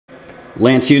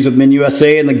Lance Hughes of Min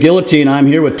USA and the Guillotine. I'm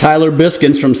here with Tyler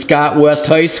Buesgens from Scott West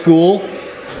High School.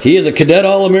 He is a cadet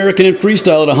All-American in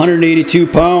freestyle at 182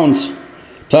 pounds.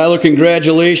 Tyler,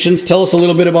 congratulations. Tell us a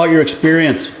little bit about your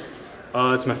experience.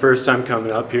 It's my first time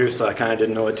coming up here, so I kind of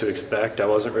didn't know what to expect. I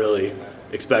wasn't really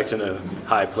expecting a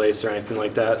high place or anything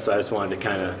like that, so I just wanted to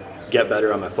kind of get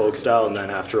better on my folk style, and then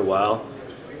after a while,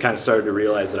 kind of started to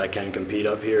realize that I can compete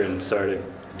up here and started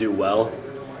to do well,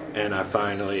 and I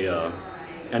finally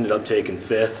ended up taking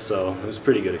 5th, so it was a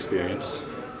pretty good experience.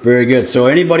 Very good. So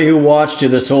anybody who watched you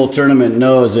this whole tournament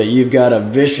knows that you've got a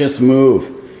vicious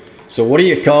move. So what do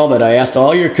you call that? I asked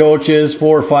all your coaches,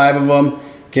 4 or 5 of them,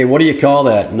 okay, what do you call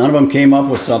that? None of them came up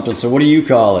with something, so what do you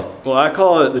call it? Well, I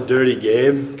call it the dirty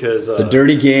Gabe, because... the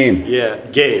dirty game. Yeah,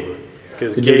 Gabe.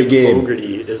 Because Gabe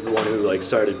Fogarty is the one who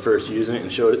started first using it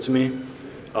and showed it to me.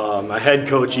 My head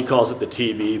coach, he calls it the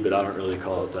TB, but I don't really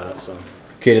call it that, so...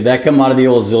 Okay, did that come out of the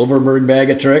old Zilverberg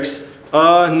bag of tricks?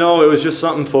 No, it was just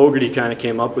something Fogarty kind of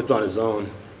came up with on his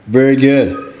own. Very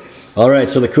good. All right,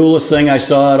 so the coolest thing I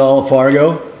saw at all of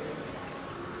Fargo,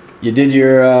 you did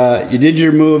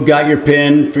your move, got your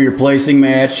pin for your placing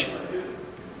match.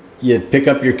 You pick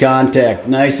up your contact,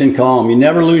 nice and calm. You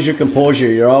never lose your composure.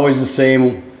 You're always at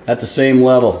the same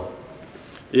level.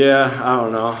 Yeah, I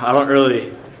don't know. I don't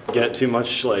really get too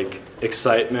much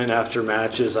excitement after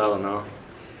matches. I don't know.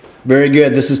 Very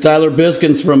good. This is Tyler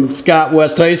Buesgens from Scott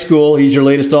West High School. He's your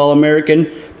latest All-American,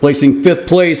 placing 5th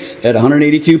place at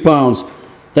 182 pounds.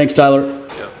 Thanks, Tyler.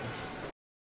 Yep.